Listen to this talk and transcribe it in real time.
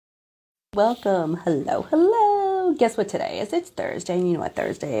Welcome. Hello, hello. Guess what today is? It's Thursday, and you know what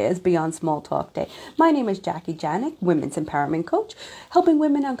Thursday is? Beyond Small Talk Day. My name is Jackie Janik, Women's Empowerment Coach, helping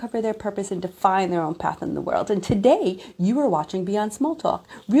women uncover their purpose and define their own path in the world. And today, you are watching Beyond Small Talk.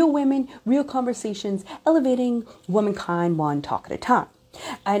 Real women, real conversations, elevating womankind one talk at a time.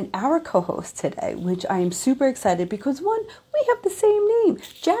 And our co-host today, which I am super excited because one, we have the same name,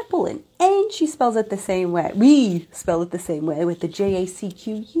 Jacqueline, and she spells it the same way. We spell it the same way with the Jacqueline.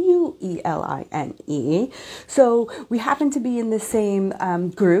 So we happen to be in the same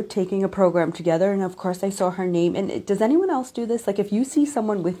group taking a program together. And of course I saw her name. And does anyone else do this? Like if you see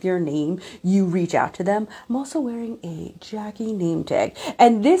someone with your name, you reach out to them. I'm also wearing a Jackie name tag.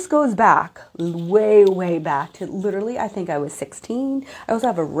 And this goes back way, way back to literally, I think I was 16. I also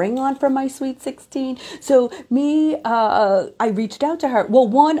have a ring on from my sweet 16. So I reached out to her. Well,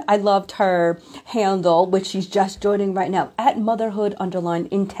 one, I loved her handle, which she's just joining right now, at Motherhood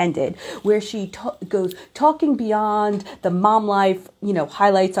 _intended, where she goes talking beyond the mom life,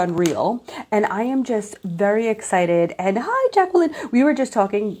 highlights on Reel. And I am just very excited. And hi, Jacqueline. We were just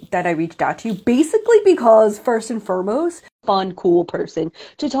talking that I reached out to you basically because first and foremost, fun, cool person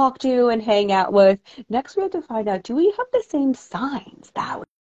to talk to and hang out with. Next, we have to find out, do we have the same signs? That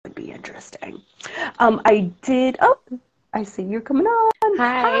would be interesting. I did. Oh, I see you're coming on.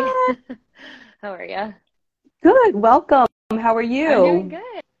 Hi. Hi. How are you? Good. Welcome. How are I'm doing you?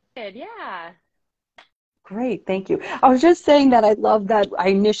 good. Yeah. Great. Thank you. I was just saying that I love that I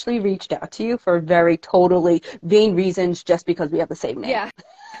initially reached out to you for very totally vain reasons just because we have the same name. Yeah.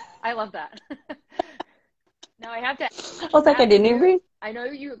 I love that. Now I have to I was like, I ask didn't you. even. I know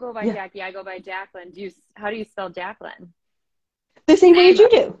you go by Yeah. Jackie. I go by Jacqueline. How do you spell Jacqueline? The same way as Same.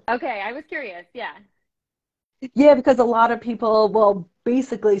 you do. Okay. I was curious. Yeah. Yeah, because a lot of people will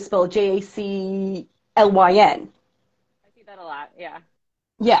basically spell Jaclyn. I see that a lot. Yeah.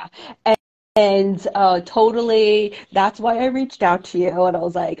 Yeah. And totally, that's why I reached out to you. And I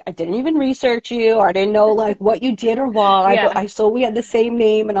was like, I didn't even research you. I didn't know like what you did or why, but Yeah. I saw we had the same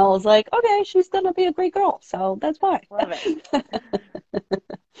name. And I was like, okay, she's gonna be a great girl. So that's why. Love it.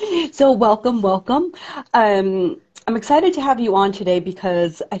 So welcome, welcome. I'm excited to have you on today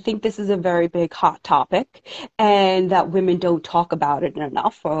because I think this is a very big hot topic and that women don't talk about it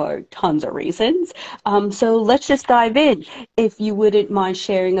enough for tons of reasons. So let's just dive in. If you wouldn't mind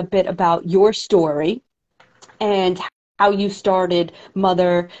sharing a bit about your story and how you started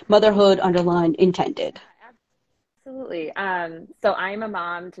motherhood underlined intended. Yeah, absolutely. So I'm a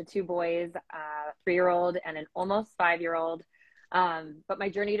mom to two boys, 3-year-old and an almost 5-year-old. But my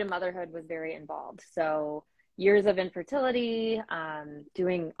journey to motherhood was very involved. So years of infertility,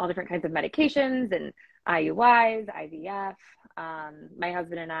 doing all different kinds of medications and IUIs, IVF. My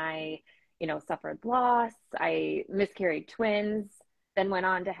husband and I, suffered loss. I miscarried twins, then went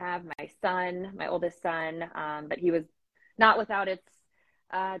on to have my son, my oldest son. But he was not without its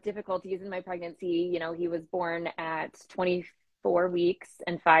difficulties in my pregnancy. He was born at 24 weeks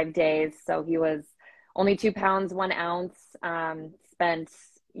and 5 days. So he was only 2 pounds, 1 ounce, spent,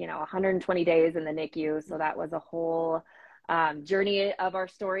 120 days in the NICU. So that was a whole journey of our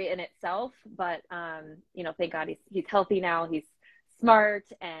story in itself. But, thank God he's healthy now. He's smart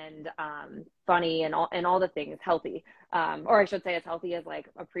and funny and all the things healthy. Or I should say as healthy as like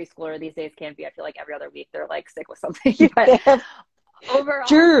a preschooler these days can be. I feel like every other week they're like sick with something. But overall healthy.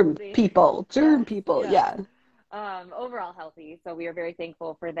 Germ Yes, people, yes. yeah. Overall healthy. So we are very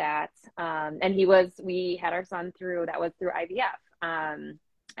thankful for that. And we had our son through IVF.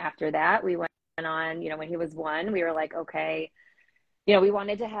 After that, we went on, when he was 1, we were like, okay, we knew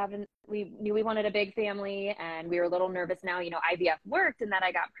we wanted a big family and we were a little nervous now, IVF worked and then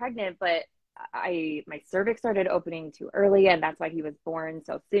I got pregnant, but my cervix started opening too early and that's why he was born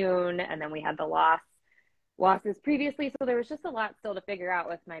so soon. And then we had the losses previously. So there was just a lot still to figure out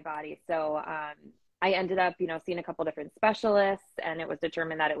with my body. So, I ended up, seeing a couple different specialists and it was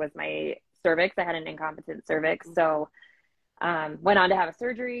determined that it was my cervix. I had an incompetent cervix. So, went on to have a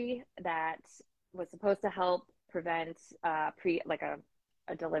surgery that was supposed to help prevent a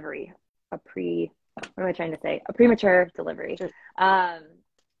delivery, what am I trying to say? A premature delivery. Sure.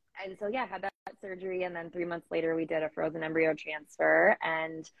 And so, yeah, had that surgery. And then 3 months later, we did a frozen embryo transfer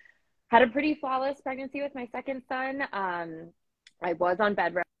and had a pretty flawless pregnancy with my second son. I was on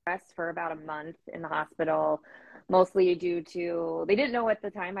bed rest for about a month in the hospital, mostly due to, they didn't know at the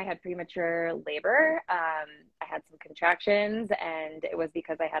time I had premature labor. I had some contractions and it was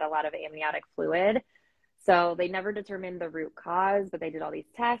because I had a lot of amniotic fluid. So they never determined the root cause, but they did all these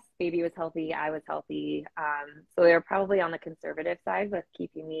tests. Baby was healthy. I was healthy. So they were probably on the conservative side with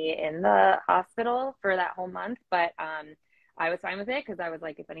keeping me in the hospital for that whole month. But I was fine with it because I was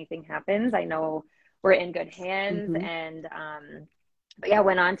like, if anything happens, I know we're in good hands. Mm-hmm. And but yeah,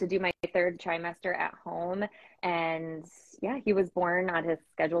 went on to do my third trimester at home. And yeah, he was born on his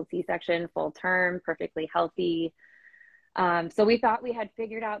scheduled C-section, full term, perfectly healthy. So we thought we had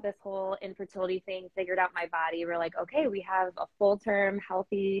figured out this whole infertility thing, figured out my body. We're like, okay, we have a full term,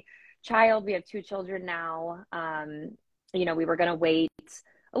 healthy child. We have two children now. We were going to wait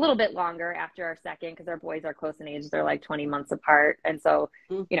a little bit longer after our second because our boys are close in age. They're like 20 months apart. And so,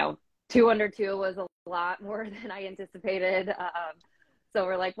 two under two was a lot more than I anticipated. So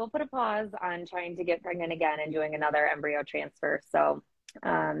we're like, we'll put a pause on trying to get pregnant again and doing another embryo transfer. So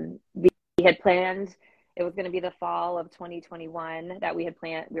we had planned, it was going to be the fall of 2021 that we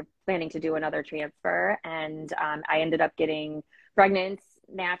were planning to do another transfer. And I ended up getting pregnant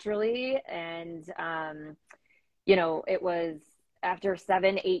naturally. And, it was after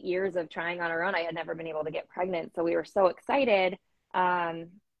 7-8 years of trying on our own, I had never been able to get pregnant. So we were so excited. And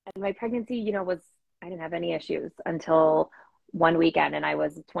my pregnancy, I didn't have any issues until one weekend, and I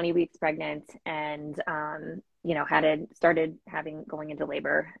was 20 weeks pregnant and, started going into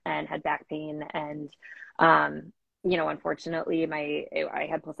labor and had back pain. And, unfortunately I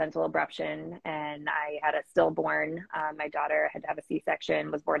had placental abruption and I had a stillborn. My daughter had to have a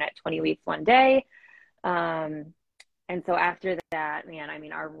C-section, was born at 20 weeks one day. And so after that, man,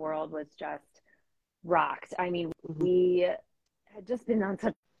 our world was just rocked. We had just been on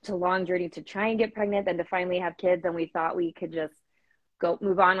such a long journey to try and get pregnant and to finally have kids. And we thought we could just go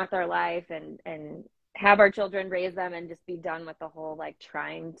move on with our life and have our children, raise them, and just be done with the whole, like,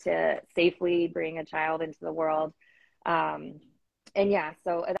 trying to safely bring a child into the world.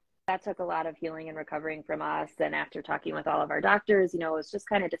 So that took a lot of healing and recovering from us. And after talking with all of our doctors, it was just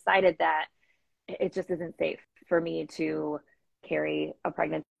kind of decided that it just isn't safe for me to carry a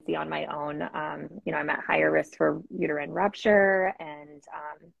pregnancy on my own. I'm at higher risk for uterine rupture. And,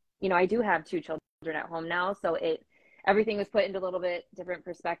 I do have two children at home now. So everything was put into a little bit different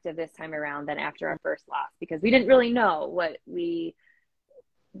perspective this time around than after our first loss, because we didn't really know what we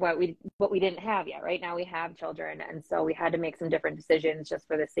didn't have yet. Right now we have children. And so we had to make some different decisions just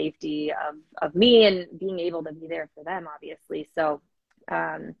for the safety of me and being able to be there for them, obviously. So,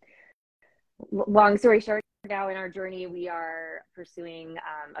 long story short, now in our journey, we are pursuing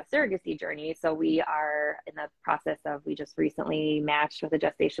a surrogacy journey. So we are in the process of, we just recently matched with a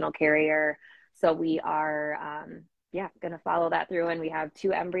gestational carrier. So we are, going to follow that through. And we have two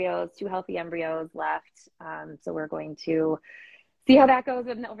healthy embryos left. So we're going to see how that goes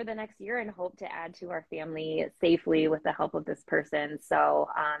over the next year and hope to add to our family safely with the help of this person. So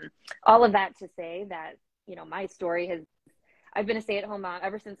all of that to say that, my story I've been a stay-at-home mom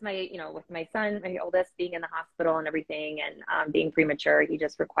ever since with my son, my oldest, being in the hospital and everything, and being premature. He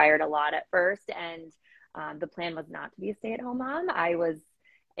just required a lot at first. And the plan was not to be a stay-at-home mom. I was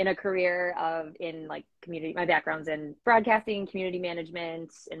in a career in community. My background's in broadcasting, community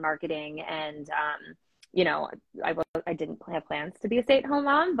management, and marketing. And, I didn't have plans to be a stay-at-home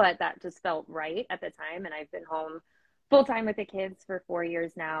mom, but that just felt right at the time. And I've been home full time with the kids for 4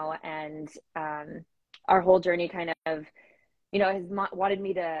 years now. And our whole journey kind of, has wanted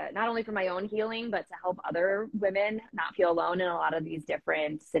me to, not only for my own healing, but to help other women not feel alone in a lot of these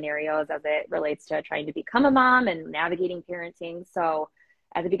different scenarios as it relates to trying to become a mom and navigating parenting. So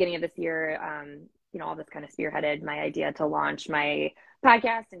at the beginning of this year, all this kind of spearheaded my idea to launch my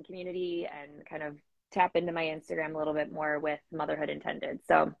podcast and community and kind of tap into my Instagram a little bit more with Motherhood Intended.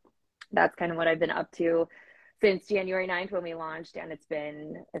 So that's kind of what I've been up to since January 9th when we launched. And it's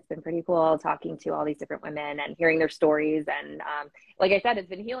been pretty cool talking to all these different women and hearing their stories. And like I said, it's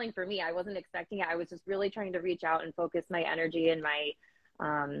been healing for me. I wasn't expecting it. I was just really trying to reach out and focus my energy and my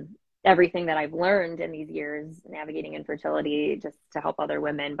everything that I've learned in these years navigating infertility just to help other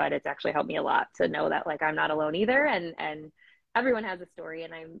women. But it's actually helped me a lot to know that, like, I'm not alone either. And everyone has a story.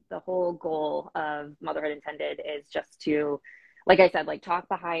 And the whole goal of Motherhood Intended is just to, like I said, talk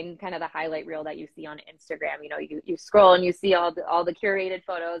behind kind of the highlight reel that you see on Instagram. You scroll and you see all the curated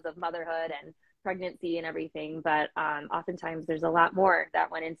photos of motherhood and pregnancy and everything. But oftentimes there's a lot more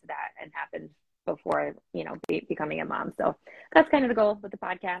that went into that and happened before, becoming a mom. So that's kind of the goal with the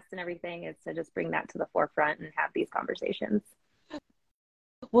podcast and everything, is to just bring that to the forefront and have these conversations.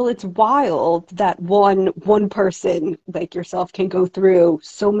 Well, it's wild that one person like yourself can go through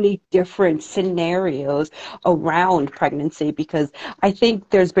so many different scenarios around pregnancy, because I think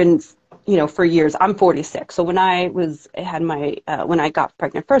there's been for years. I'm 46. So when I got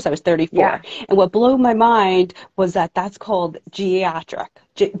pregnant first, I was 34. Yeah. And what blew my mind was that that's called geriatric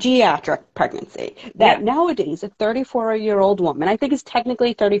pregnancy. Yeah. That nowadays, a 34-year-old woman, I think it's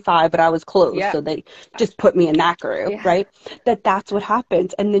technically 35, but I was close. Yeah. So they just put me in that group, Yeah. right? That's what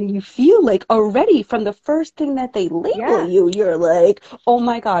happens. And then you feel like already from the first thing that they label Yeah. you're like, oh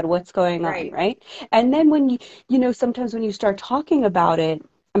my God, what's going on, Right. right? And then when sometimes when you start talking about it,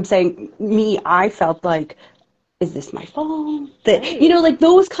 I'm saying I felt like, is this my fault? That, Right. like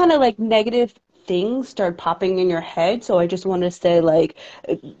those kind of like negative things start popping in your head. So I just want to say, like,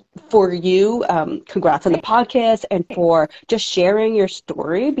 for you, congrats on the podcast and for just sharing your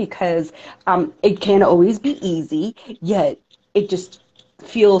story, because it can't always be easy, yet it just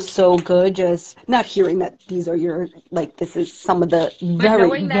feels so good just not hearing that these are this is some of the But very,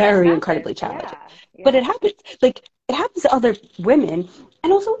 knowing that it very incredibly happens, challenging. yeah, But yeah, it happens, it happens to other women.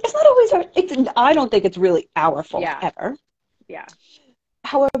 And also, it's not always I don't think it's really our fault yeah, ever. yeah,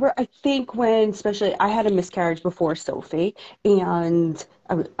 However, I think especially I had a miscarriage before Sophie, and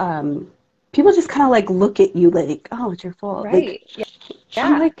people just kind of like look at you like, oh, it's your fault. Like, right, yeah,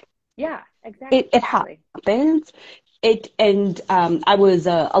 I'm yeah, like, yeah, it exactly, happens. And I was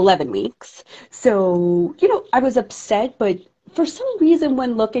 11 weeks. So, I was upset, but for some reason,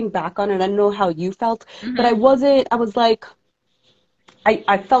 when looking back on it, I don't know how you felt, but hmm I was like,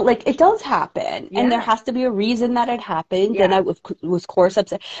 I felt like it does happen, and there yeah, has to be a reason that it happened, and yeah, I was course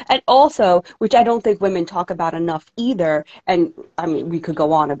upset. And also, which I don't think women talk about enough either, and I mean, we could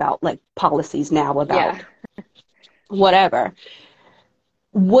go on about like policies now yeah, about whatever,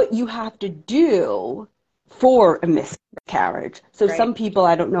 what you have to do for a miscarriage. So right, some people,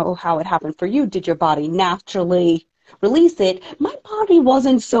 I don't know how it happened for you, did your body naturally release it? My body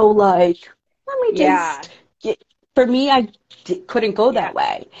wasn't so like, let me yeah, just get, for me, couldn't go yeah, that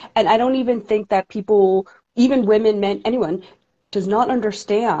way. And I don't even think that people, even women, men, anyone, does not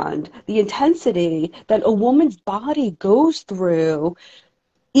understand the intensity that a woman's body goes through.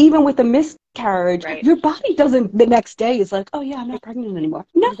 Even with a miscarriage, right. your body doesn't the next day is like, oh yeah, I'm not pregnant anymore.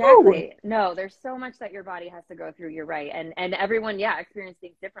 No. Exactly. No, there's so much that your body has to go through. You're right. And everyone, yeah, experience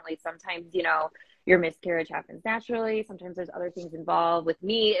things differently. Sometimes, your miscarriage happens naturally. Sometimes there's other things involved. With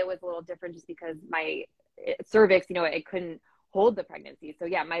me, it was a little different just because my cervix, it couldn't hold the pregnancy. So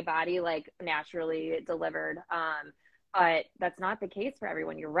yeah, my body like naturally delivered. But that's not the case for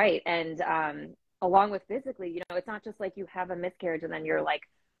everyone. You're right. And along with physically, it's not just like you have a miscarriage and then you're like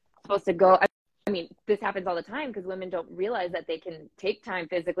supposed to go. I mean, this happens all the time because women don't realize that they can take time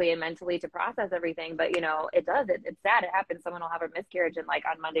physically and mentally to process everything. But, it does. It's sad. It happens. Someone will have a miscarriage and like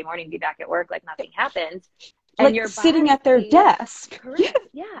on Monday morning be back at work like nothing happened. And Like your sitting at their body, desk. correct.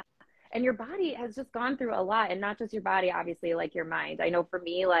 Yeah. And your body has just gone through a lot, and not just your body, obviously, like your mind. I know for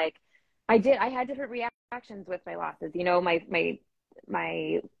me, like I had different reactions with my losses.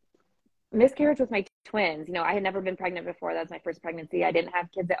 My miscarriage with my twins. I had never been pregnant before. That was my first pregnancy. I didn't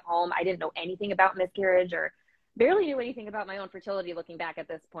have kids at home. I didn't know anything about miscarriage or barely knew anything about my own fertility looking back at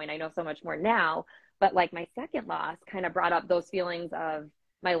this point. I know so much more now. But like my second loss kind of brought up those feelings of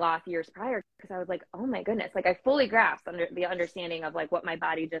my loss years prior because I was like, oh my goodness, like I fully grasped under the understanding of like what my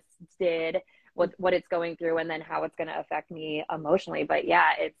body just did, what it's going through, and then how it's going to affect me emotionally. But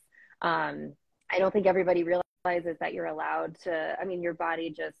yeah, it's I don't think everybody realizes that you're allowed to, I mean, your body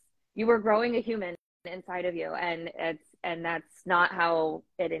just, you were growing a human inside of you, and that's not how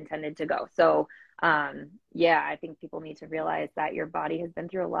it intended to go. So yeah, I think people need to realize that your body has been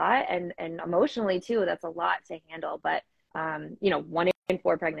through a lot, and emotionally too, that's a lot to handle. But 1 in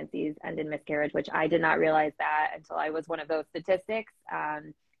 4 pregnancies end in miscarriage, which I did not realize that until I was one of those statistics,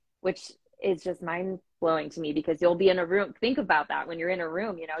 which is just mind blowing to me, because you'll be in a room. Think about that. When you're in a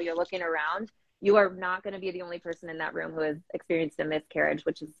room, you're looking around, you are not going to be the only person in that room who has experienced a miscarriage,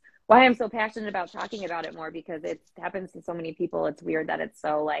 which is why I'm so passionate about talking about it more, because it happens to so many people. It's weird that it's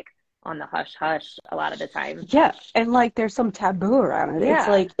so like on the hush hush a lot of the time. Yeah, and like there's some taboo around it. It's Yeah,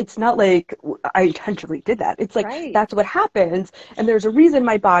 like, it's not like I intentionally did that. It's like right. that's what happens, and there's a reason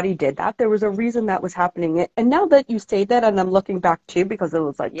my body did that. There was a reason that was happening. And now that you say that, and I'm looking back too, because it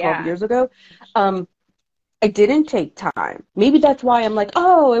was like 12 Yeah, years ago, I didn't take time. Maybe that's why I'm like,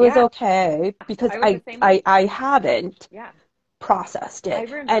 oh, it was yeah. okay, because I was the same way. I haven't Yeah, processed I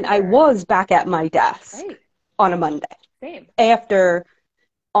it. And I remember. was back at my desk Right, on a Monday same. after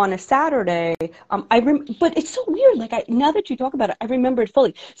on a Saturday. But it's so weird. Like now that you talk about it, I remember it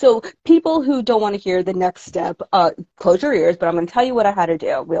fully. So people who don't want to hear the next step, close your ears. But I'm going to tell you what I had to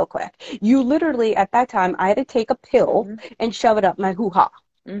do real quick. You literally at that time, I had to take a pill hmm and shove it up my hoo-ha,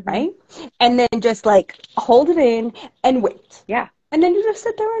 hmm right? And then just like hold it in and wait. Yeah, And then you just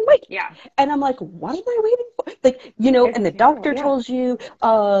sit there and wait. Yeah. And I'm like, what am I waiting for? Like, It's and the terrible. doctor Yeah. tells you,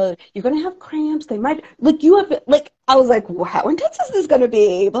 you're going to have cramps. They might, like, you have, like, I was like, well, how intense is this going to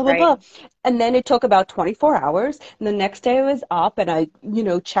be? Blah, blah, Right. blah. And then it took about 24 hours. And the next day I was up and I,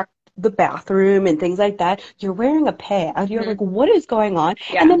 checked the bathroom and things like that. You're wearing a pad. You're like, Hmm. what is going on?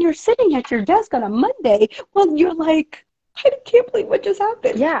 And Yeah. then you're sitting at your desk on a Monday. Well, you're like, I can't believe what just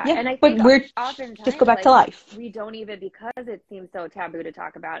happened. Yeah. Yeah. And I But think we're just go oftentimes, back to like, life. we don't even, because it seems so taboo to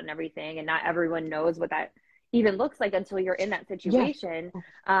talk about and everything, and not everyone knows what that even looks like until you're in that Yeah. situation.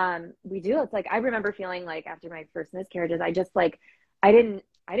 We do. It's like, I remember feeling like after my first miscarriages, I just like, I didn't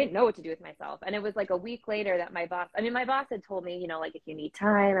know what to do with myself. And it was like a week later that my boss had told me, like, if you need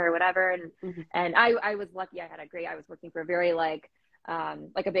time or whatever. Mhm. And I was lucky. I was working for a very like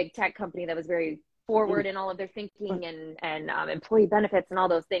a big tech company that was very Mhm. forward in all of their thinking and employee benefits and all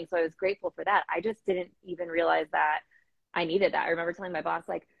those things. So I was grateful for that. I just didn't even realize that I needed that. I remember telling my boss,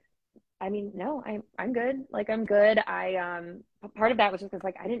 like, I mean, no, I'm good. Like, I'm good. Part of that was just because,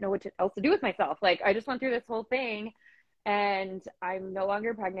 like, I didn't know else to do with myself. Like, I just went through this whole thing and I'm no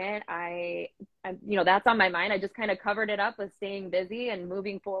longer pregnant. That's on my mind. I just kind of covered it up with staying busy and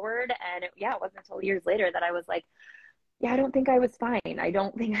moving forward. And it wasn't until years later that I was like, yeah, I don't think I was fine. I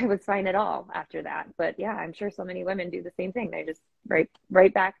don't think I was fine at all after that. But yeah, I'm sure so many women do the same thing. They just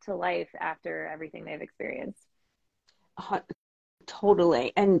right back to life after everything they've experienced. Uh,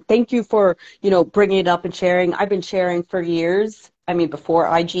 Totally. And thank you for, bringing it up and sharing. I've been sharing for years. I mean, before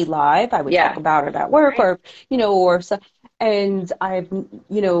IG Live, I would talk Yeah, about it at work right. or so. And I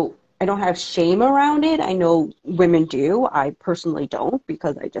don't have shame around it. I know women do. I personally don't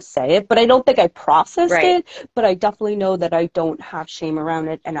because I just say it, but I don't think I processed Right. it. But I definitely know that I don't have shame around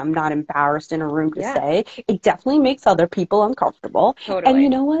it and I'm not embarrassed in a room to Yeah, say. It definitely makes other people uncomfortable. And you totally.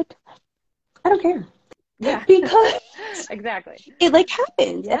 know what? I don't care Yeah, because exactly. it like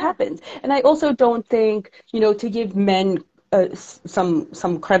happens. It Yeah, happens. And I also don't think, to give men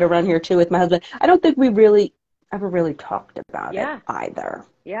some credit around here too with my husband. I don't think we really ever really talked about it yeah, either.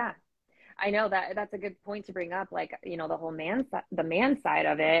 yeah. I know that's a good point to bring up, like, the whole the man side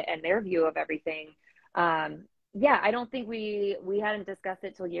of it and their view of everything. Yeah, I don't think we hadn't discussed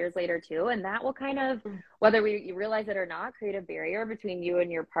it till years later too, and that will kind of, whether you realize it or not, create a barrier between you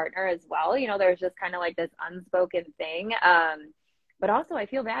and your partner as well. There's just kind of like this unspoken thing. But also, I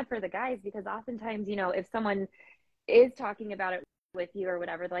feel bad for the guys because oftentimes, if someone is talking about it with you or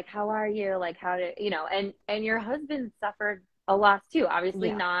whatever, like, how are you, like, how did and your husband suffered a loss too, obviously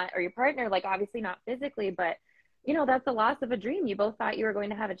Yeah. not, or your partner, like, obviously not physically, but that's the loss of a dream. You both thought you were going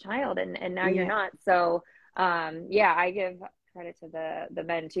to have a child, and now you're Yeah. not. So yeah, I give credit to the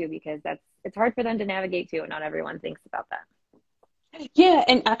men too, because it's hard for them to navigate too, and not everyone thinks about that. Yeah,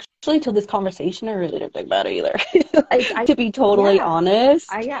 and actually, till this conversation, I really didn't think about it either. I To be totally Yeah,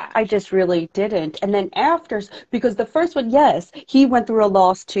 honest, yeah, I just really didn't. And then after, because the first one, yes, he went through a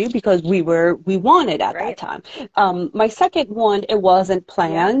loss too because we wanted at that right, time. My second one, it wasn't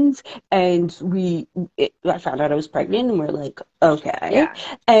yeah, planned, and I found out I was hmm, pregnant, and we're like, okay, yeah,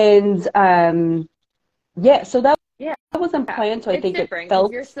 and yeah, so yeah. that wasn't Yeah, planned, so I it's think it different because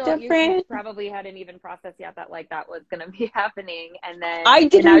felt you're still you different. probably hadn't even processed yet that, like, that was going to be happening, I and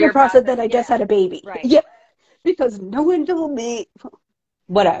didn't now even you're process that I just yeah, had a baby. right, Yeah, because no one told me.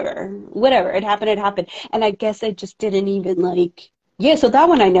 Whatever, it happened, and I guess I just didn't even like, yeah, so that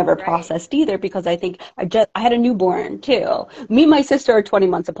one I never right, processed either because I think I had a newborn too. Me and my sister are 20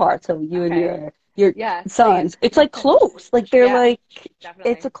 months apart, so you and okay, your yeah, same. sons, it's like close, like they're Yeah, like, it's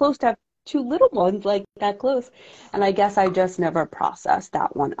definitely. a close to have two little ones like that close, and I guess I just never processed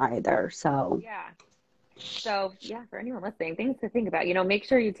that one either. So Yeah. So yeah, for anyone listening, things to think about. Make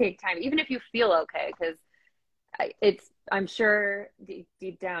sure you take time, even if you feel okay, because I'm sure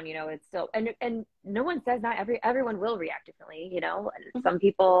deep down, it's still, and no one says not everyone will react differently. mhm, Some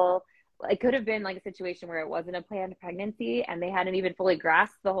people, it could have been like a situation where it wasn't a planned pregnancy and they hadn't even fully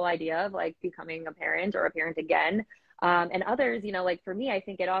grasped the whole idea of, like, becoming a parent or a parent again. And others, like for me, I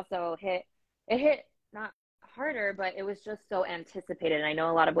think it hit not harder, but it was just so anticipated. And I know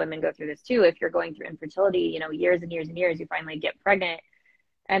a lot of women go through this too. If you're going through infertility, years and years and years, you finally get pregnant,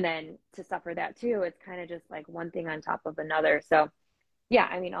 and then to suffer that too, it's kind of just like one thing on top of another. So yeah,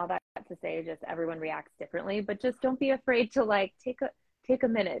 I mean, all that to say, just everyone reacts differently, but just don't be afraid to, like, take a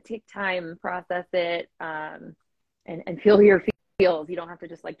minute, take time, process it, and feel your feels. You don't have to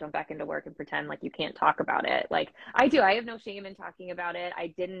just, like, jump back into work and pretend like you can't talk about it. Like, I have no shame in talking about it. I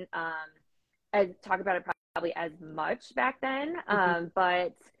didn't talk about it probably as much back then, mhm,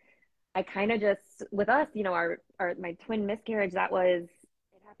 but I kind of just, with us, our my twin miscarriage, that was,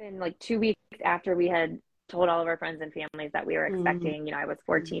 it happened like 2 weeks after we had told all of our friends and families that we were expecting. You know, I was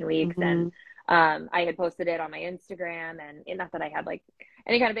 14 weeks, Mm-hmm. and I had posted it on my Instagram, and not that I had like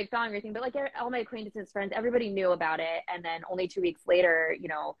any kind of big following or anything, but like all my acquaintances, friends, everybody knew about it. And then only 2 weeks later, you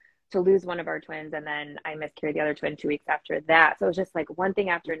know, to lose one of our twins, and then I miscarried the other twin 2 weeks after that. So it was just like one thing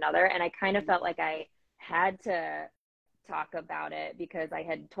after another, and I kind of felt like I had to talk about it because I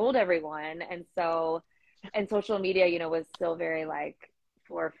had told everyone. And so, and social media, you know, was still very like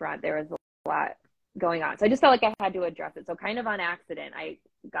forefront. There was a lot going on. So I just felt like I had to address it. So kind of on accident, I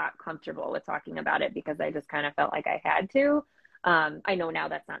got comfortable with talking about it because I just kind of felt like I had to. I know now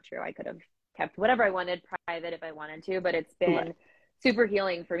that's not true. I could have kept whatever I wanted private if I wanted to, but it's been Right. super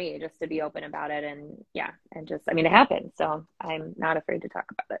healing for me just to be open about it. And yeah, and just, I mean, it happened. So I'm not afraid to talk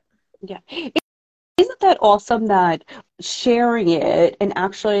about it. Yeah. Isn't that awesome that sharing it and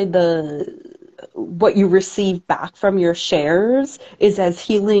actually the what you receive back from your shares is as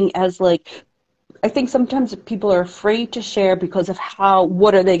healing as like I think sometimes people are afraid to share because of how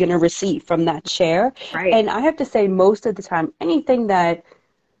what are they going to receive from that share? Right. And I have to say most of the time anything that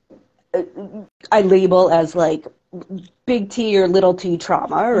I label as like big T or little T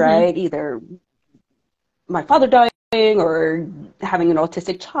trauma, Mm-hmm. right? Either my father dying or having an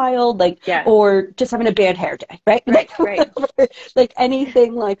autistic child, like, Yes. or just having a bad hair day, right? Right. Right. Like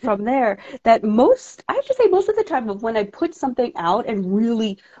anything like from there that most, I have to say most of the time of when I put something out and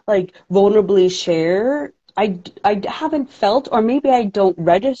really like vulnerably share, I haven't felt, or maybe I don't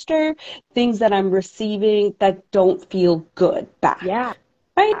register things that I'm receiving that don't feel good Yeah. back.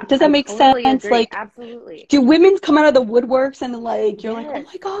 Right? Does that I make totally sense? agree. Like, Absolutely. do women come out of the woodworks and like you're like, oh Yes.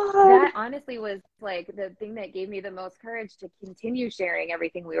 my God. That honestly was like the thing that gave me the most courage to continue sharing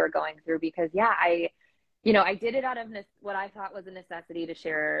everything we were going through because yeah, you know, I did it out of what I thought was a necessity to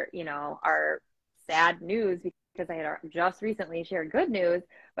share, you know, our sad news because I had just recently shared good news,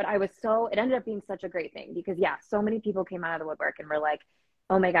 but it ended up being such a great thing because yeah, so many people came out of the woodwork and were like,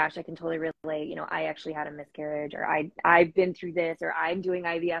 oh my gosh, I can totally relate. You know, I actually had a miscarriage or I've been through this or I'm doing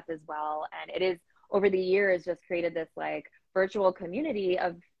IVF as well. And it is over the years just created this like virtual community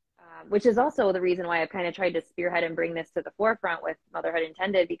of which is also the reason why I've kind of tried to spearhead and bring this to the forefront with Motherhood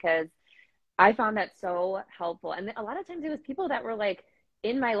Intended because I found that so helpful. And a lot of times it was people that were like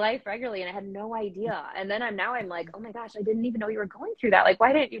in my life regularly and I had no idea. And then I'm like, oh my gosh, I didn't even know you were going through that. Like,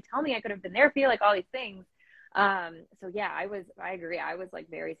 why didn't you tell me? I could have been there for you, like all these things. So yeah, I agree. I was like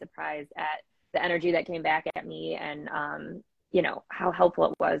very surprised at the energy that came back at me and, you know, how helpful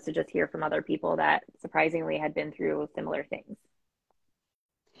it was to just hear from other people that surprisingly had been through similar things.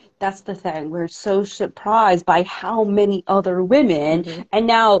 That's the thing. We're so surprised by how many other women, Mm-hmm. and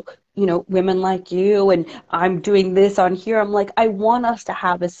now, you know, women like you, and I'm doing this on here. I'm like, I want us to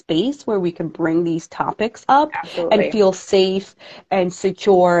have a space where we can bring these topics up and Absolutely. feel safe and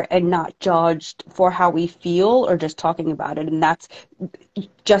secure and not judged for how we feel or just talking about it. And that's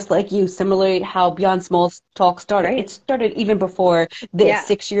just like you, similarly how Beyond Small Talk started. It Right. started even before this, Yeah.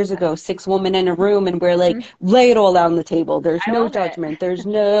 6 years ago, six women in a room, and we're like, Mhm. lay it all out on the table. There's I no love it. judgment. There's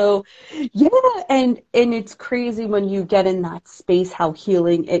no, yeah, and it's crazy when you get in that space how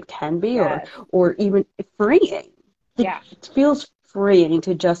healing it can be, Yes. or even freeing. Like, Yeah. it feels freeing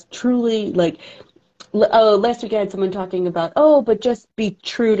to just truly like last week I had someone talking about, oh, but just be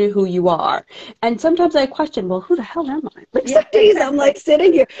true to who you are. And sometimes I question, well, who the hell am I? Like Yeah, some days I'm like exactly.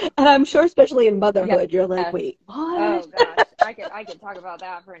 sitting here, and I'm sure, especially in Yes. motherhood, you're like, wait, what? Oh gosh. I could talk about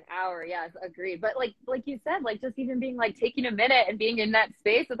that for an hour. Yes, agreed. But like you said, like just even being like taking a minute and being in that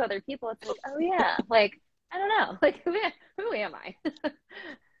space with other people, it's like, oh yeah, like I don't know. Like who am I?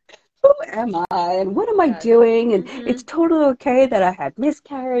 Who am I and what am I Yes. doing? And Mm-hmm. it's totally okay that I had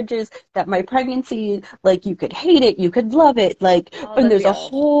miscarriages, that my pregnancy, like you could hate it, you could love it, like, All and the there's a feels.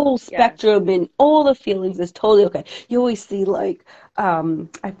 whole Yes. spectrum and all the feelings is totally okay. You always see like,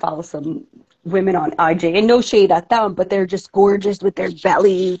 I follow some women on IJ and no shade at them, but they're just gorgeous with their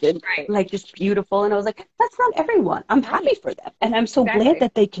bellies and Right. like just beautiful. And I was like, that's not everyone. I'm Right. happy for them. And I'm so glad Exactly.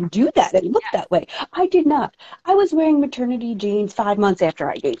 that they can do that and look Yes. that way. I did not. I was wearing maternity jeans 5 months after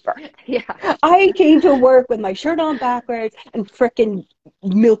I gave birth. Yeah. I came to work with my shirt on backwards and frickin'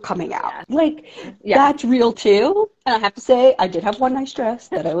 milk coming out. Yes. Like, Yes. that's real too. And I have to say, I did have one nice dress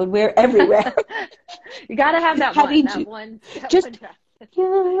that I would wear everywhere. You gotta have that How one, did that you? one, that one Just, dress.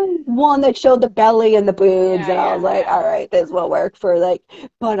 yeah, one that showed the belly and the boobs. Yeah, And I was yeah, like, yeah. all right, this will work for like,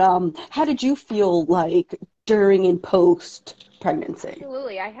 but how did you feel like during and post pregnancy?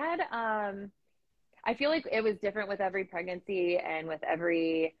 Absolutely. I feel like it was different with every pregnancy and with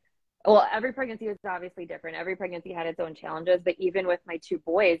every pregnancy was obviously different. Every pregnancy had its own challenges, but even with my two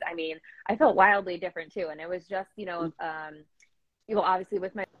boys, I mean, I felt wildly different too. And it was just, you know, obviously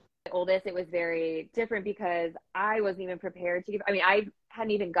with my oldest, it was very different because I wasn't even prepared to give. I mean, I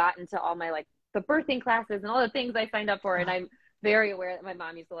hadn't even gotten to all my like the birthing classes and all the things I signed up for. And I'm very aware that my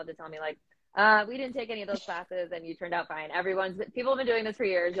mom used to love to tell me like, we didn't take any of those classes and you turned out fine. People have been doing this for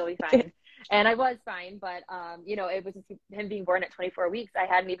years. You'll be fine. And I was fine. But, it was just him being born at 24 weeks. I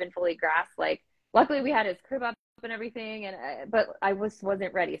hadn't even fully grasped, like, luckily we had his crib up and everything. But I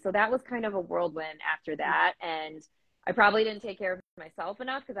wasn't ready. So that was kind of a whirlwind after that. And I probably didn't take care of myself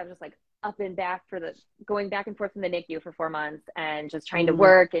enough because I was just like up and back going back and forth from the NICU for 4 months and just trying to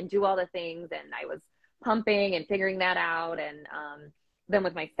work and do all the things. And I was pumping and figuring that out. And, then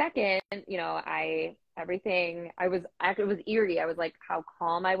with my second, it was eerie. I was like how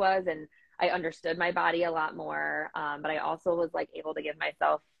calm I was and I understood my body a lot more. But I also was like able to give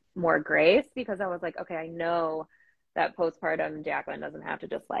myself more grace because I was like, okay, I know that postpartum Jacqueline doesn't have to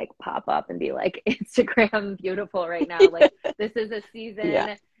just like pop up and be like Instagram beautiful right now. Like this is a season.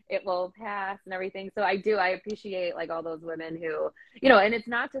 Yeah. It will pass and everything. So I appreciate like all those women who, and it's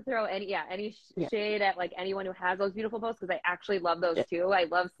not to throw any shade at like anyone who has those beautiful posts because I actually love those too. I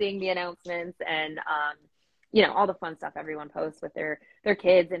love seeing the announcements and, all the fun stuff everyone posts with their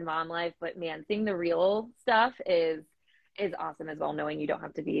kids and mom life. But man, seeing the real stuff is awesome as well, knowing you don't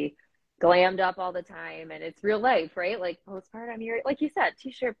have to be glammed up all the time and it's real life, right? Like postpartum, you're like you said,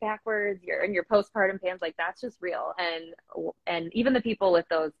 t-shirt backwards, you're in your postpartum pants, like that's just real. And even the people with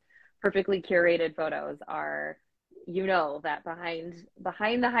those perfectly curated photos are, that behind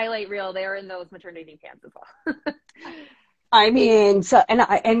the highlight reel, they're in those maternity pants as well. I mean, so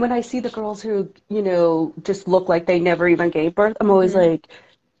and when I see the girls who, just look like they never even gave birth, I'm always like,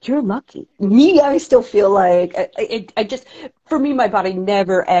 you're lucky. Me, I still feel like I just, for me, my body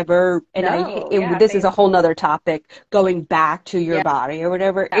never ever, and this is a whole nother topic, going back to your body or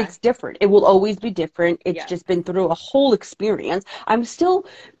whatever. Yeah. It's different. It will always be different. It's just been through a whole experience. I'm still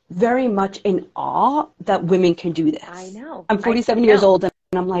very much in awe that women can do this. I know. I'm 47 years old and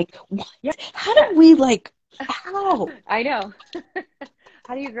I'm like, what? Yeah. How do we how? I know.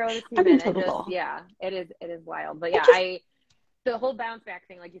 How do you grow this human? I'm in total it is wild. But the whole bounce back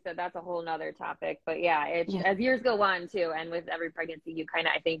thing, like you said, that's a whole nother topic. But as years go on too, and with every pregnancy, you kind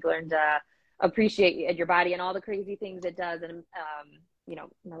of, I think, learn to appreciate your body and all the crazy things it does, and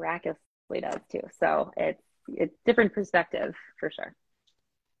miraculously does too. So it's different perspective for sure.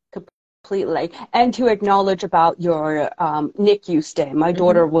 Completely. And to acknowledge about your NICU stay. My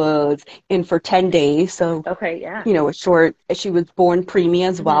daughter was in for 10 days. So, a short, she was born preemie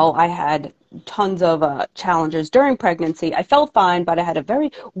as well. I had tons of challenges during pregnancy. I felt fine, but I had a very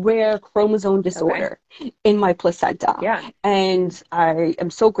rare chromosome disorder in my placenta. Yeah. And I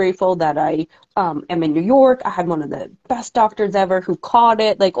am so grateful that I am in New York. I had one of the best doctors ever who caught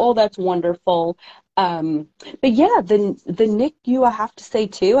it. Like, oh, that's wonderful. But yeah, the NICU, I have to say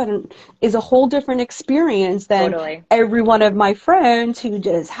too, is a whole different experience than every one of my friends who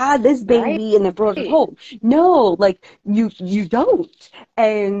just had this baby and then brought it home. No, like you don't.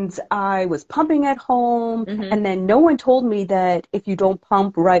 And I was pumping at home, and then no one told me that if you don't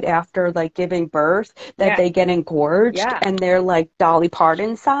pump right after like giving birth, that they get engorged and they're like Dolly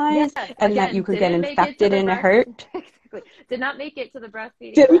Parton size, and that you could get infected and it hurt. Did not make it to the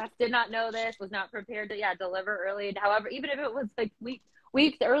breastfeeding class, did not know this, was not prepared to deliver early. However, even if it was like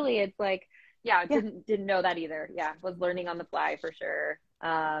weeks early, it's like didn't know that either. Was learning on the fly for sure.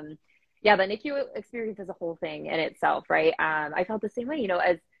 The NICU experience is a whole thing in itself, right? I felt the same way,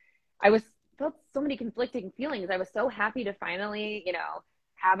 as felt so many conflicting feelings. I was so happy to finally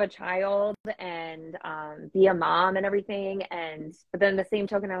have a child and be a mom and everything, but then the same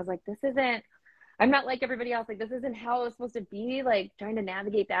token I was like, I'm not like everybody else. Like, this isn't how it's supposed to be, like trying to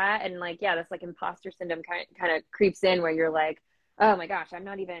navigate that. And like, this like imposter syndrome kind of creeps in where you're like, oh my gosh, I'm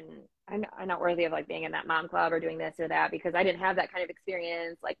not worthy of like being in that mom club or doing this or that because I didn't have that kind of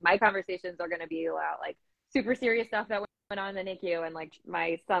experience. Like my conversations are going to be about like super serious stuff that went on in the NICU and like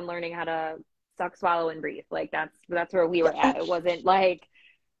my son learning how to suck, swallow, and breathe. Like that's where we were at. It wasn't like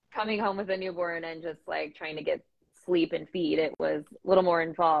coming home with a newborn and just like trying to get sleep and feed. It was a little more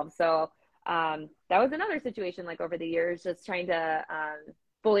involved. So that was another situation like over the years, just trying to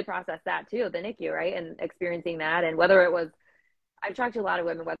fully process that too, the NICU, right? And experiencing that. And whether it was, I've talked to a lot of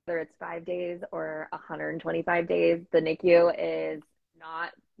women, whether it's 5 days or 125 days, the NICU is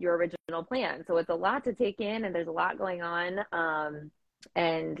not your original plan. So it's a lot to take in and there's a lot going on.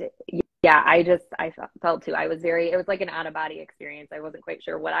 And I felt too, it was like an out of body experience. I wasn't quite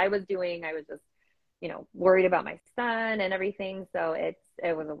sure what I was doing. I was just, worried about my son and everything. So it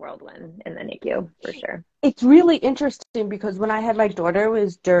was a whirlwind in the NICU for sure. It's really interesting because when I had my daughter, it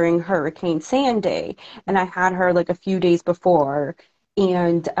was during Hurricane Sandy, and I had her like a few days before,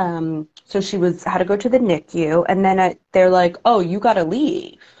 And so she had to go to the NICU, and then they're like, "Oh, you got to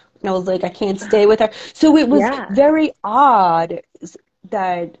leave." And I was like, "I can't stay with her." So it was Yeah. very odd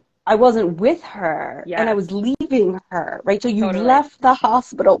that I wasn't with her and I Yes. was leaving her, right? So you Totally. left the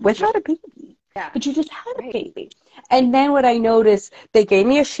hospital Yeah. without a baby, Yeah. but you just had a Right. baby. And then what I noticed, they gave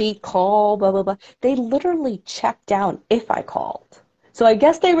me a sheet, call, blah, blah, blah. They literally checked down if I called. So I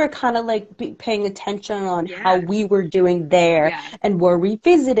guess they were kind of like paying attention on how Yeah. we were doing there Yes. and were we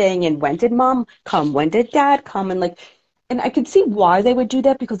visiting and when did mom come? When did dad come? And like, and I could see why they would do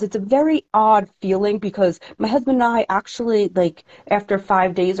that because it's a very odd feeling because my husband and I actually like after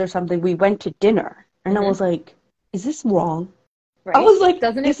 5 days or something, we went to dinner and I Hmm. was like, is this wrong? I Right. was like,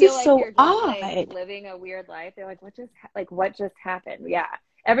 Doesn't it this feel is like so you're just like odd. living a weird life? They're like, what just happened? Yeah.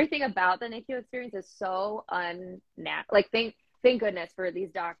 Everything about the NICU experience is so unnatural. Like thank goodness for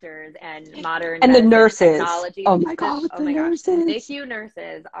these doctors and modern And the medicine and nurses. technology. Oh my God, Oh the my gosh, nurses. NICU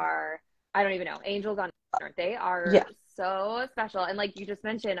nurses are, I don't even know, angels on earth. They are Yeah. so special. And like you just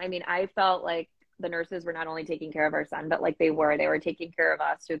mentioned, I mean, I felt like the nurses were not only taking care of our son, but like they were taking care of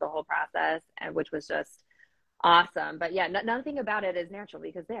us through the whole process, and which was just awesome. But yeah, nothing about it is natural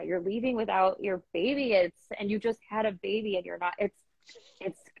because yeah, you're leaving without your baby. And you just had a baby and you're not, it's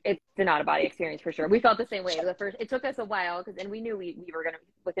an out of body experience for sure. We felt the same way. It took us a while because, and we knew we were going to,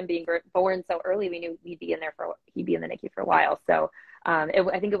 with him being born so early, we knew he'd be in the NICU for a while. So,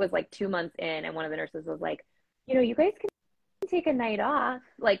 I think it was like 2 months in and one of the nurses was like, you guys can take a night off.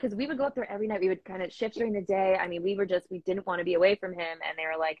 Like, cause we would go up there every night. We would kind of shift during the day. I mean, we didn't want to be away from him. And they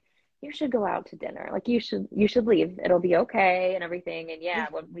were like, you should go out to dinner. Like you should leave. It'll be okay and everything. And yeah,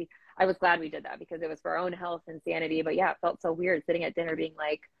 I was glad we did that because it was for our own health and sanity. But yeah, it felt so weird sitting at dinner being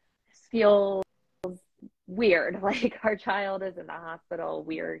like, this feels weird. Like our child is in the hospital.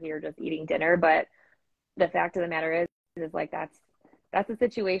 We're here just eating dinner. But the fact of the matter is like, that's a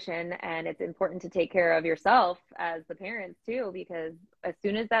situation, and it's important to take care of yourself as the parents too, because as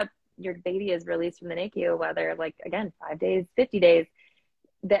soon as that your baby is released from the NICU, whether like again 5 days, 50 days,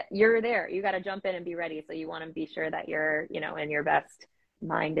 that you're there, you got to jump in and be ready. So you want to be sure that you're in your best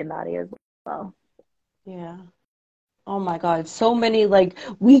mind and body as well. Yeah. Oh my God, so many like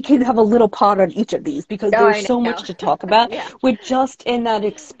we could have a little pod on each of these because Oh, there's I so know. much to talk about Yeah. with just in that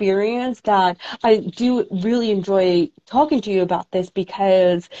experience that I do really enjoy talking to you about this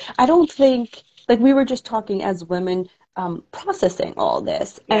because I don't think like we were just talking as women processing all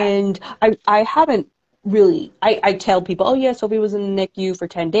this Yeah. and I haven't really I tell people, oh yeah, Sophie was in the NICU for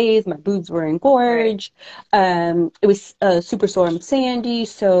 10 days, my boobs were Right. engorged. It was Superstorm Sandy,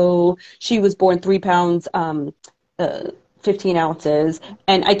 so she was born 3 pounds. Uh, 15 ounces,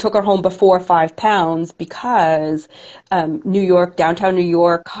 and I took her home before 5 pounds because New York, downtown New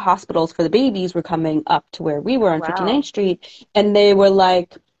York, hospitals for the babies were coming up to where we were Oh on 59th wow. Street, and they were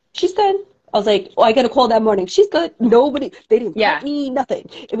like, she's good. I was like, oh, I got a call that morning. She's good. Nobody, they didn't prep Yeah. me, nothing.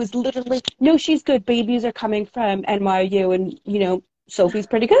 It was literally, no, she's good. Babies are coming from NYU, and, Sophie's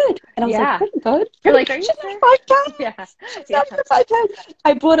pretty good. And I was like, Yeah. pretty good? You're Pretty like, good. are you She's not sure? 5 pounds. Yeah. She's Yeah. not even 5 pounds.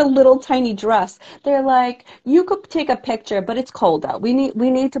 I bought a little tiny dress. They're like, you could take a picture, but it's cold out. We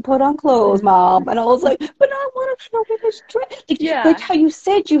need to put on clothes, mom. And I was like, but I want to show you this dress. Like Yeah. how you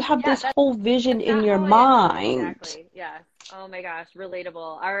said, you have Yeah, this whole vision that's in not your how I mind. exactly. Yes. Oh my gosh,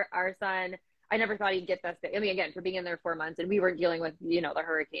 relatable. Our son, I never thought he'd get this big. I mean, again, for being in there 4 months, and we weren't dealing with the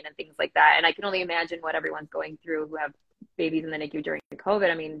hurricane and things like that. And I can only imagine what everyone's going through who have babies in the NICU during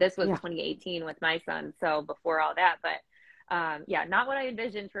COVID. I mean, this was Yeah. 2018 with my son, so before all that. But yeah, not what I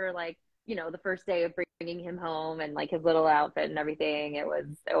envisioned for like the first day of bringing him home and like his little outfit and everything. It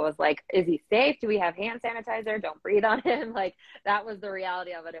was like, is he safe? Do we have hand sanitizer? Don't breathe on him. Like that was the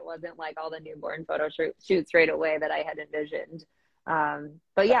reality of it. It wasn't like all the newborn photo shoots right away that I had envisioned.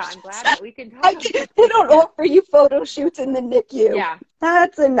 But yeah, I'm glad that we can talk about They this. don't Yeah. offer you photo shoots in the NICU. Yeah.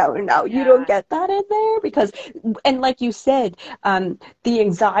 That's a no. You don't Yeah. get that in there because, and like you said, the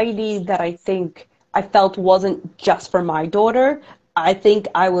anxiety that I think I felt wasn't just for my daughter. I think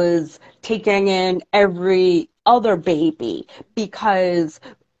I was taking in every other baby because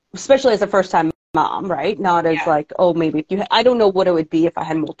especially as a first time mom, right? Not as Yeah. like, oh, maybe if I don't know what it would be if I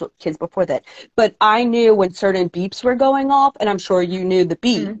had multiple kids before that. But I knew when certain beeps were going off, and I'm sure you knew the Mhm.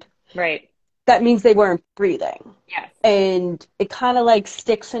 beep, Right. that means they weren't breathing. Yes. And it kind of like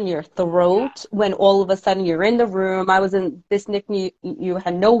sticks in your Yeah. throat when all of a sudden you're in the room. I was in this NICU, you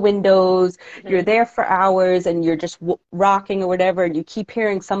had no windows, you're Mhm. there for hours and you're just rocking or whatever, and you keep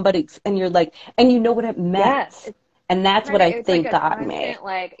hearing somebody, and you're like, and you know what it Yes. meant. And that's what I It's like think a got me. constant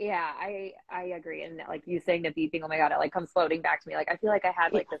like, yeah, I agree. And like you saying the beeping, oh my God, it like comes floating back to me. Like I feel like I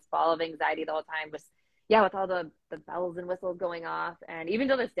had like this ball of anxiety the whole time, just yeah, with all the bells and whistles going off. And even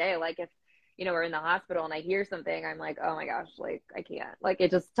to this day, like if, we're in the hospital and I hear something, I'm like, oh my gosh, like I can't. Like it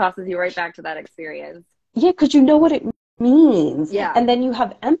just tosses you right back to that experience. Yeah, because you know what it means. Yeah. And then you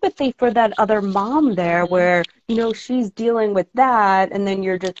have empathy for that other mom there Hmm. where, she's dealing with that. And then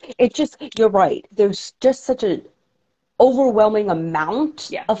you're right. There's just such a overwhelming amount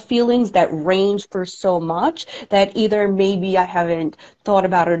Yeah. of feelings that range for so much that either maybe I haven't thought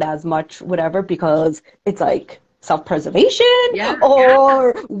about it as much, whatever, because it's like self-preservation, Yeah.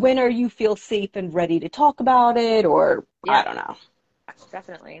 or when are you feel safe and ready to talk about it, or I Yeah. don't know.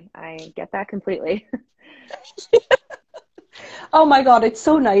 Definitely. I get that completely. Oh my God, it's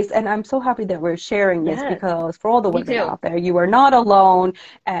so nice. And I'm so happy that we're sharing this Yes. because for all the Me women too. out there, you are not alone.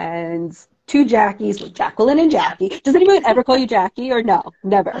 And two Jackies, Jacqueline and Yes. Jackie. Does anyone ever call you Jackie or no?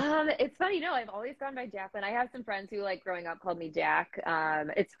 Never. It's funny, I've always gone by Jacqueline. I have some friends who like growing up called me Jack.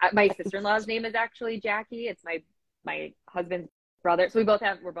 It's my sister-in-law's name is actually Jackie. It's my husband's brother. So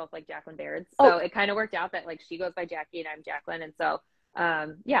we're both like Jacqueline Baird. Oh, So it kind of worked out that like she goes by Jackie and I'm Jacqueline. And so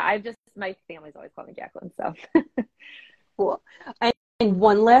yeah, my family's always called me Jacqueline. So cool. And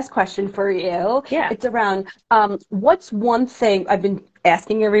one last question for you. yeah. It's around what's one thing I've been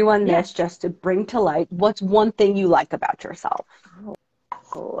asking everyone Yeah. this just to bring to light. What's one thing you like about yourself?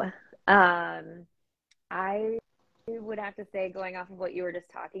 Oh. Um, I would have to say, going off of what you were just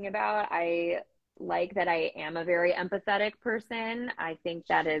talking about, I like that I am a very empathetic person. I think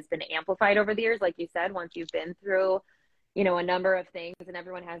that has been amplified over the years. Like you said, once you've been through, a number of things and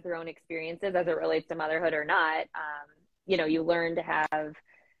everyone has their own experiences as it relates to motherhood or not, you learn to have,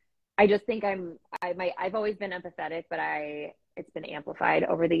 I just think I've always been empathetic, but it's been amplified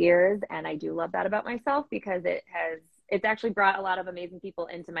over the years. And I do love that about myself because it's actually brought a lot of amazing people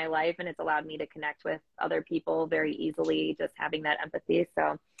into my life and it's allowed me to connect with other people very easily, just having that empathy.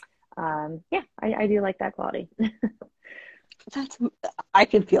 So, yeah, I do like that quality. That's I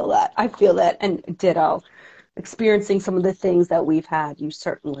can feel that. I feel that, and ditto. Experiencing some of the things that we've had, you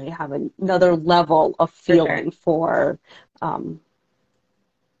certainly have another level of For sure. feeling for um,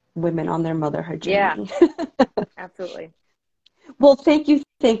 women on their motherhood Yeah, journey. absolutely. Well, thank you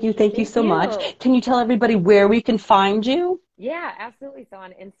Thank so much. you. Can you tell everybody where we can find you? Yeah, absolutely. So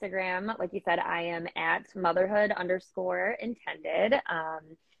on Instagram, like you said, I am at motherhood_intended.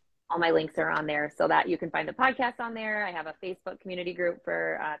 All my links are on there so that you can find the podcast on there. I have a Facebook community group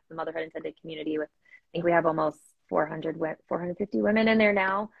for the Motherhood Intended community with, I think we have almost 450 women in there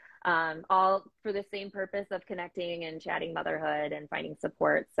now, all for the same purpose of connecting and chatting motherhood and finding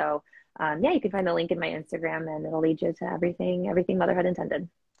support. So yeah, you can find the link in my Instagram and it'll lead you to everything Motherhood Intended.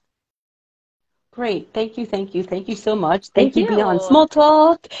 Great. Thank you so much. Thank Thank you, Beyond you. Small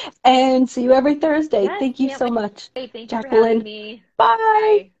Talk, and see you every Thursday. Yes, Thank you can't so much, wait. Thank you for having Jacqueline. me. Bye.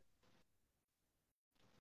 Bye.